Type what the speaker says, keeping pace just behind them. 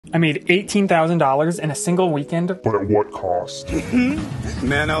I made $18,000 in a single weekend. But at what cost?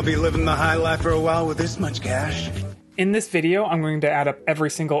 Man, I'll be living the high life for a while with this much cash. In this video, I'm going to add up every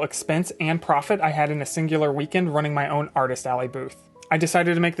single expense and profit I had in a singular weekend running my own Artist Alley booth. I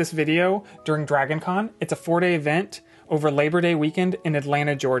decided to make this video during Dragoncon. It's a 4-day event over Labor Day weekend in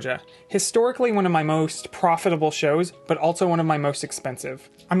Atlanta, Georgia. Historically one of my most profitable shows, but also one of my most expensive.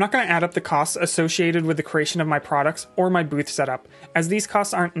 I'm not going to add up the costs associated with the creation of my products or my booth setup, as these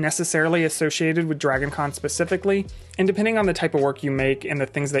costs aren't necessarily associated with Dragoncon specifically, and depending on the type of work you make and the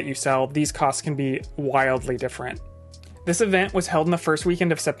things that you sell, these costs can be wildly different. This event was held in the first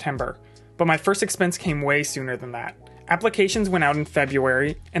weekend of September, but my first expense came way sooner than that. Applications went out in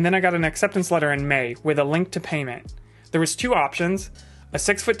February, and then I got an acceptance letter in May with a link to payment. There was two options, a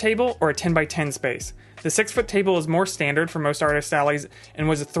 6-foot table or a 10x10 space. The 6-foot table is more standard for most artist alleys and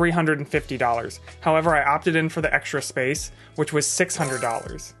was $350. However, I opted in for the extra space, which was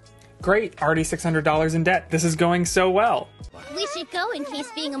 $600. Great, already $600 in debt. This is going so well. We should go in case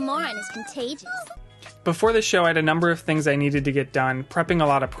being a moron is contagious. Before the show, I had a number of things I needed to get done, prepping a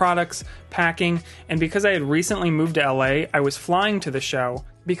lot of products, packing, and because I had recently moved to LA, I was flying to the show.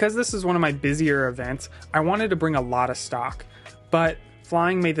 Because this is one of my busier events, I wanted to bring a lot of stock, but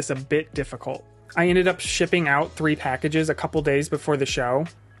flying made this a bit difficult. I ended up shipping out 3 packages a couple days before the show,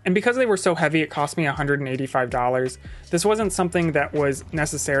 and because they were so heavy, it cost me $185. This wasn't something that was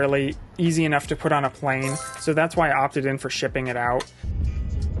necessarily easy enough to put on a plane, so that's why I opted in for shipping it out.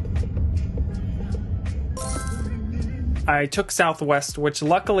 I took Southwest, which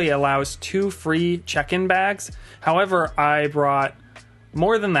luckily allows 2 free check-in bags. However, I brought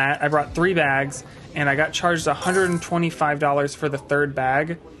more than that. I brought 3 bags, and I got charged $125 for the 3rd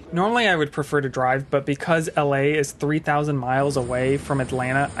bag. Normally I would prefer to drive, but because LA is 3,000 miles away from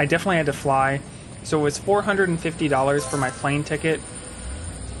Atlanta, I definitely had to fly. So it was $450 for my plane ticket.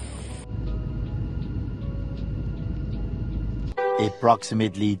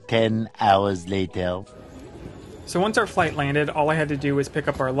 Approximately 10 hours later. So once our flight landed, all I had to do was pick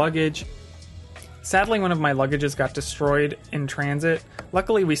up our luggage. Sadly, one of my luggages got destroyed in transit.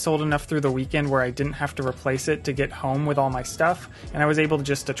 Luckily, we sold enough through the weekend where I didn't have to replace it to get home with all my stuff, and I was able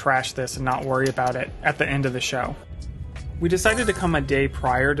just to trash this and not worry about it at the end of the show. We decided to come a day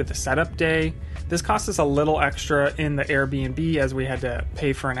prior to the setup day. This cost us a little extra in the Airbnb as we had to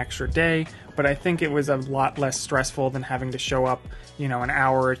pay for an extra day, but I think it was a lot less stressful than having to show up, an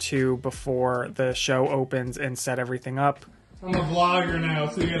hour or 2 before the show opens and set everything up. I'm a vlogger now,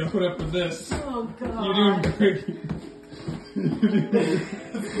 so you gotta put up with this. Oh, God. You're doing great.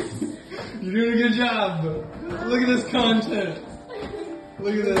 You're doing a good job. Look at this content.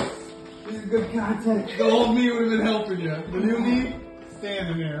 Look at this. This is good content. The old me would have been helping you. The new me,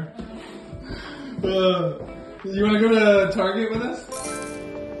 standing there. You wanna go to Target with us?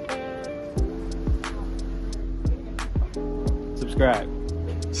 Subscribe.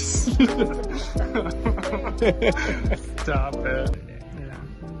 Stop it. Yeah.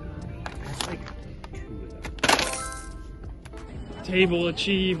 Table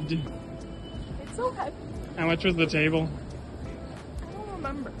achieved. It's okay. How much was the table? I don't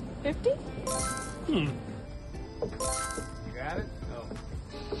remember. 50? You Got it?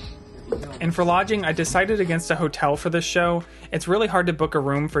 And for lodging, I decided against a hotel for this show. It's really hard to book a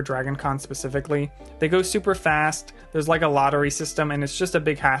room for Dragoncon specifically. They go super fast, there's like a lottery system, and it's just a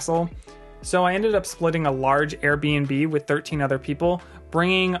big hassle. So I ended up splitting a large Airbnb with 13 other people,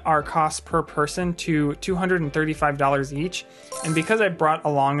 bringing our cost per person to $235 each. And because I brought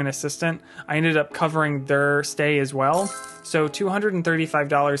along an assistant, I ended up covering their stay as well. So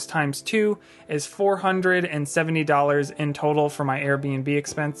 $235 times 2 is $470 in total for my Airbnb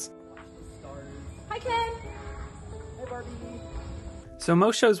expense. Hi, Ken. Hi, Barbie. So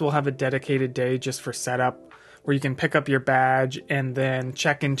most shows will have a dedicated day just for setup, where you can pick up your badge and then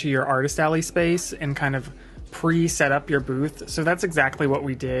check into your Artist Alley space and kind of pre-set up your booth. So that's exactly what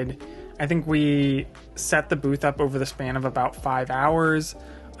we did. I think we set the booth up over the span of about 5 hours.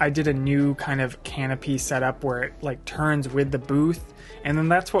 I did a new kind of canopy setup where it like turns with the booth. And then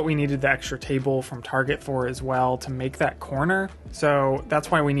that's what we needed the extra table from Target for as well, to make that corner. So that's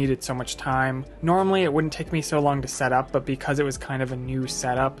why we needed so much time. Normally it wouldn't take me so long to set up, but because it was kind of a new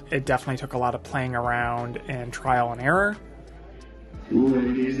setup, it definitely took a lot of playing around and trial and error.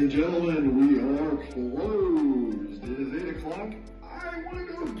 Ladies and gentlemen, we are closed. It is 8 o'clock. I want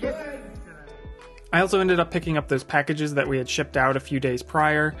to go to bed. I also ended up picking up those packages that we had shipped out a few days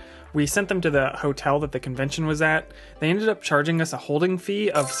prior. We sent them to the hotel that the convention was at. They ended up charging us a holding fee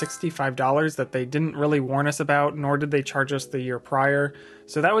of $65 that they didn't really warn us about, nor did they charge us the year prior.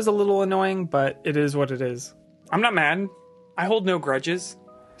 So that was a little annoying, but it is what it is. I'm not mad. I hold no grudges.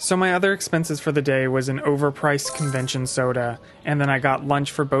 So my other expenses for the day was an overpriced convention soda, and then I got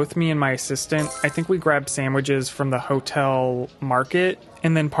lunch for both me and my assistant. I think we grabbed sandwiches from the hotel market,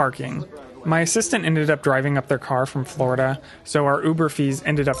 and then parking. My assistant ended up driving up their car from Florida, so our Uber fees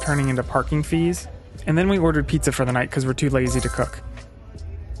ended up turning into parking fees. And then we ordered pizza for the night because we're too lazy to cook.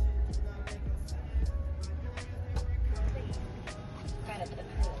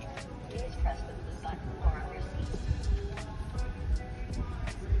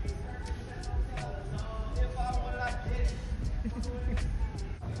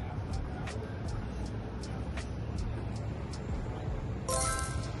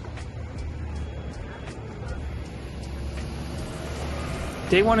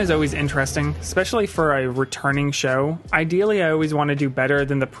 Day one is always interesting, especially for a returning show. Ideally, I always want to do better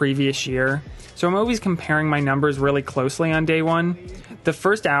than the previous year, so I'm always comparing my numbers really closely on day one. The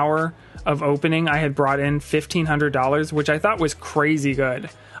first hour of opening, I had brought in $1,500, which I thought was crazy good.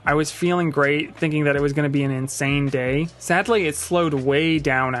 I was feeling great, thinking that it was going to be an insane day. Sadly, it slowed way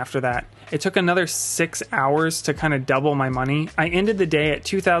down after that. It took another 6 hours to kind of double my money. I ended the day at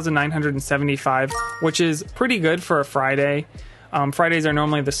 $2,975, which is pretty good for a Friday. Fridays are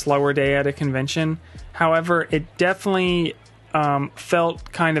normally the slower day at a convention. However, it definitely felt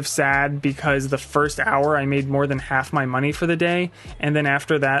kind of sad because the first hour I made more than half my money for the day, and then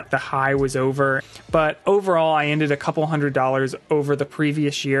after that the high was over. But overall I ended a couple $100 over the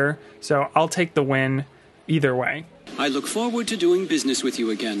previous year, so I'll take the win either way. I look forward to doing business with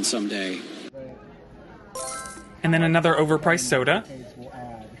you again someday. And then another overpriced soda.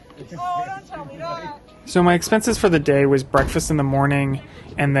 Oh, don't tell me that. So my expenses for the day was breakfast in the morning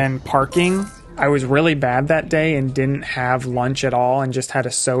and then parking. I was really bad that day and didn't have lunch at all and just had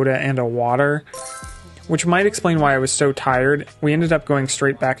a soda and a water, which might explain why I was so tired. We ended up going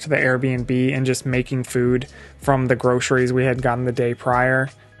straight back to the Airbnb and just making food from the groceries we had gotten the day prior.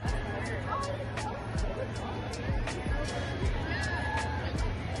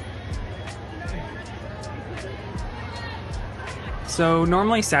 So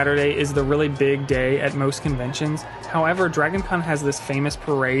normally Saturday is the really big day at most conventions. However, Dragoncon has this famous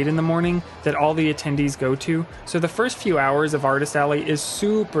parade in the morning that all the attendees go to, so the first few hours of Artist Alley is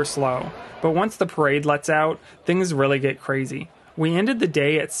super slow. But once the parade lets out, things really get crazy. We ended the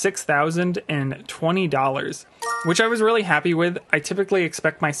day at $6,020, which I was really happy with. I typically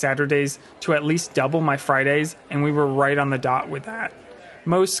expect my Saturdays to at least double my Fridays, and we were right on the dot with that.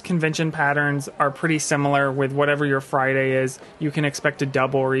 Most convention patterns are pretty similar with whatever your Friday is. You can expect to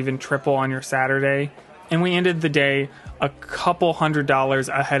double or even triple on your Saturday. And we ended the day a couple $100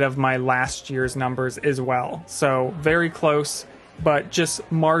 ahead of my last year's numbers as well. So very close, but just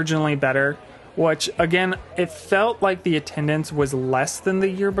marginally better. Which, again, it felt like the attendance was less than the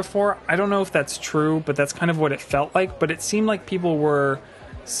year before. I don't know if that's true, but that's kind of what it felt like. But it seemed like people were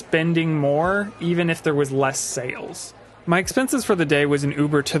spending more, even if there was less sales. My expenses for the day was an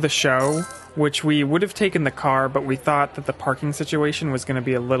Uber to the show, which we would have taken the car, but we thought that the parking situation was going to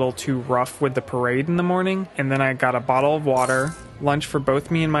be a little too rough with the parade in the morning. And then I got a bottle of water, lunch for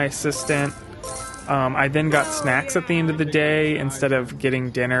both me and my assistant. I then got snacks at the end of the day instead of getting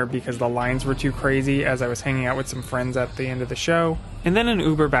dinner because the lines were too crazy as I was hanging out with some friends at the end of the show. And then an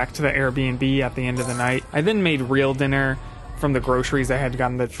Uber back to the Airbnb at the end of the night. I then made real dinner from the groceries I had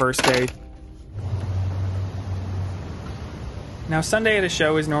gotten the first day. Now, Sunday at a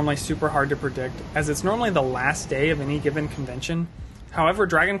show is normally super hard to predict, as it's normally the last day of any given convention. However,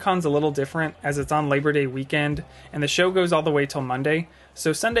 Dragoncon's a little different, as it's on Labor Day weekend, and the show goes all the way till Monday,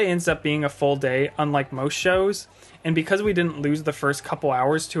 so Sunday ends up being a full day, unlike most shows. And because we didn't lose the first couple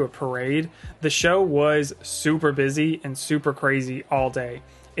hours to a parade, the show was super busy and super crazy all day.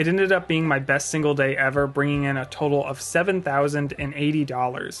 It ended up being my best single day ever, bringing in a total of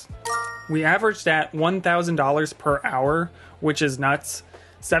 $7,080. We averaged at $1,000 per hour, which is nuts.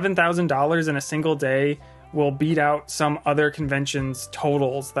 $7,000 in a single day will beat out some other conventions'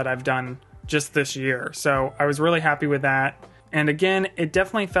 totals that I've done just this year. So I was really happy with that. And again, it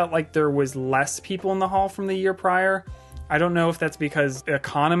definitely felt like there was less people in the hall from the year prior. I don't know if that's because the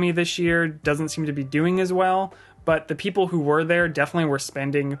economy this year doesn't seem to be doing as well, but the people who were there definitely were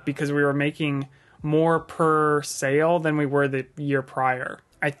spending because we were making more per sale than we were the year prior.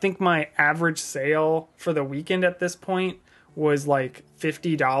 I think my average sale for the weekend at this point was like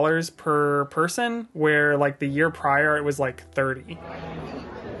 $50 per person, where like the year prior it was like $30.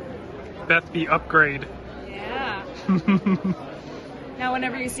 Beth, the upgrade. Yeah. Now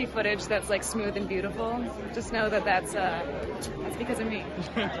whenever you see footage that's like smooth and beautiful, just know that that's because of me.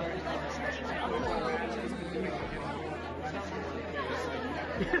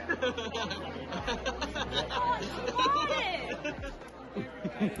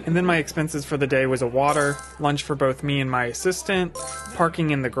 And then my expenses for the day was a water, lunch for both me and my assistant, parking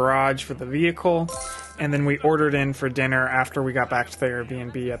in the garage for the vehicle, and then we ordered in for dinner after we got back to the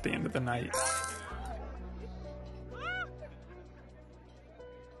Airbnb at the end of the night.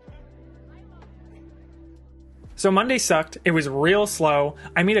 So Monday sucked. It was real slow.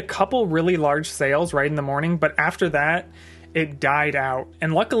 I made a couple really large sales right in the morning, but after that, it died out.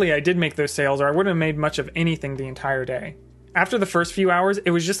 And luckily I did make those sales, or I wouldn't have made much of anything the entire day. After the first few hours, it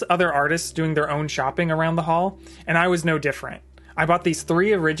was just other artists doing their own shopping around the hall, and I was no different. I bought these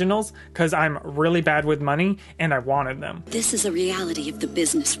 3 originals because I'm really bad with money and I wanted them. This is a reality of the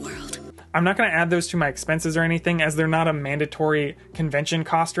business world. I'm not going to add those to my expenses or anything, as they're not a mandatory convention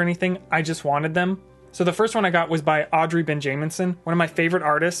cost or anything. I just wanted them. So the first one I got was by Audrey Benjaminson, one of my favorite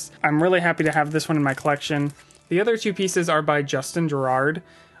artists. I'm really happy to have this one in my collection. The other 2 pieces are by Justin Gerard.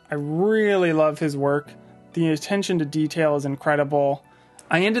 I really love his work. The attention to detail is incredible.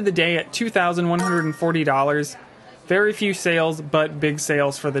 I ended the day at $2,140. Very few sales, but big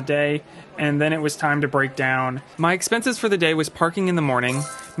sales for the day, and then it was time to break down. My expenses for the day was parking in the morning,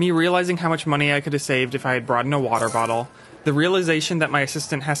 me realizing how much money I could have saved if I had brought in a water bottle, the realization that my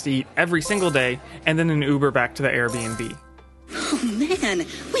assistant has to eat every single day, and then an Uber back to the Airbnb. Oh man,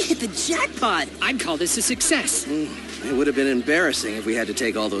 we hit the jackpot! I'd call this a success. It would have been embarrassing if we had to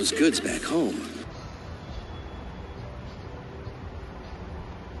take all those goods back home.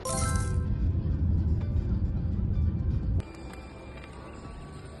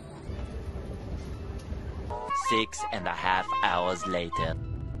 Six and a half hours later.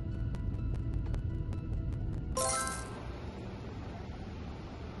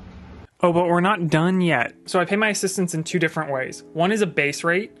 Oh, but we're not done yet. So I pay my assistants in 2 different ways. One is a base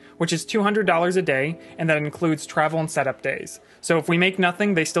rate, which is $200 a day, and that includes travel and setup days. So if we make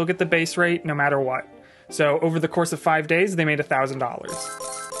nothing, they still get the base rate no matter what. So over the course of 5 days, they made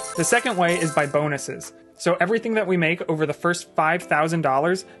 $1,000. The second way is by bonuses. So everything that we make over the first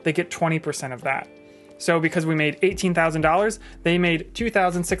 $5,000, they get 20% of that. So because we made $18,000, they made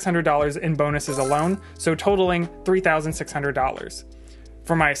 $2,600 in bonuses alone, so totaling $3,600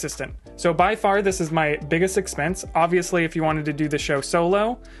 for my assistant. So by far, this is my biggest expense. Obviously, if you wanted to do the show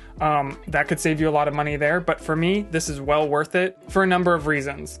solo, that could save you a lot of money there. But for me, this is well worth it for a number of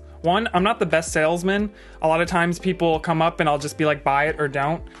reasons. One, I'm not the best salesman. A lot of times people come up and I'll just be like, buy it or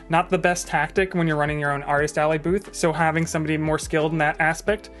don't. Not the best tactic when you're running your own Artist Alley booth. So having somebody more skilled in that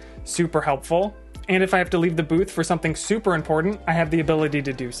aspect, super helpful. And if I have to leave the booth for something super important, I have the ability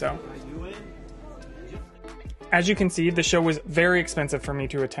to do so. As you can see, the show was very expensive for me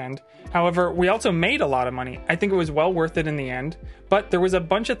to attend. However, we also made a lot of money. I think it was well worth it in the end, but there was a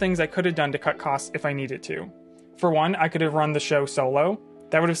bunch of things I could have done to cut costs if I needed to. For one, I could have run the show solo.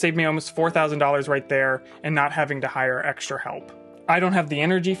 That would have saved me almost $4,000 right there and not having to hire extra help. I don't have the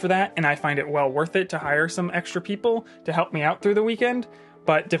energy for that, and I find it well worth it to hire some extra people to help me out through the weekend,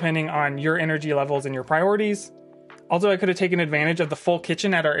 but depending on your energy levels and your priorities. Also, I could have taken advantage of the full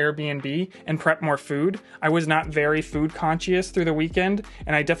kitchen at our Airbnb and prepped more food. I was not very food conscious through the weekend,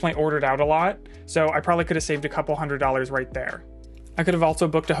 and I definitely ordered out a lot, so I probably could have saved a couple $100 right there. I could have also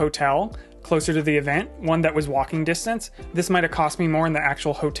booked a hotel closer to the event, one that was walking distance. This might have cost me more in the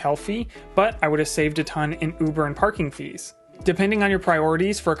actual hotel fee, but I would have saved a ton in Uber and parking fees. Depending on your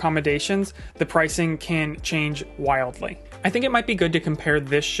priorities for accommodations, the pricing can change wildly. I think it might be good to compare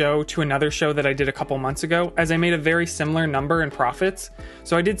this show to another show that I did a couple months ago, as I made a very similar number in profits.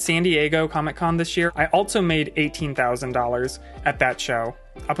 So I did San Diego Comic-Con this year. I also made $18,000 at that show.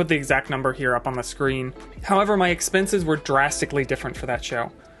 I'll put the exact number here up on the screen. However, my expenses were drastically different for that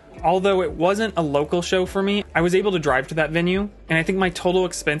show. Although it wasn't a local show for me, I was able to drive to that venue, and I think my total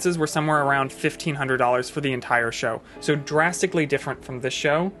expenses were somewhere around $1,500 for the entire show. So drastically different from this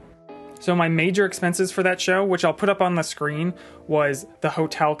show. So my major expenses for that show, which I'll put up on the screen, was the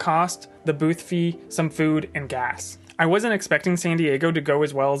hotel cost, the booth fee, some food, and gas. I wasn't expecting San Diego to go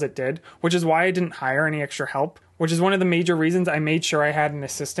as well as it did, which is why I didn't hire any extra help, which is one of the major reasons I made sure I had an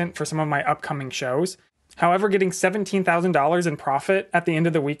assistant for some of my upcoming shows. However, getting $17,000 in profit at the end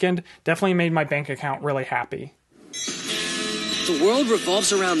of the weekend definitely made my bank account really happy. The world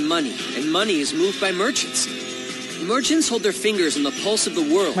revolves around money, and money is moved by merchants. Merchants hold their fingers on the pulse of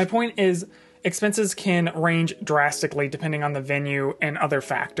the world. My point is, expenses can range drastically depending on the venue and other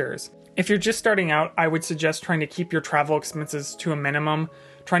factors. If you're just starting out, I would suggest trying to keep your travel expenses to a minimum,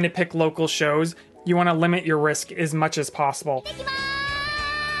 trying to pick local shows. You want to limit your risk as much as possible.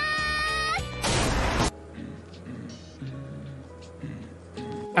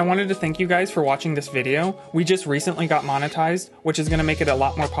 I wanted to thank you guys for watching this video. We just recently got monetized, which is going to make it a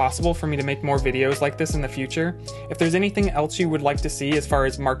lot more possible for me to make more videos like this in the future. If there's anything else you would like to see as far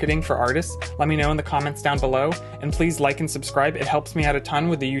as marketing for artists, let me know in the comments down below, and please like and subscribe. It helps me out a ton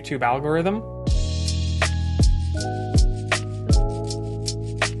with the YouTube algorithm.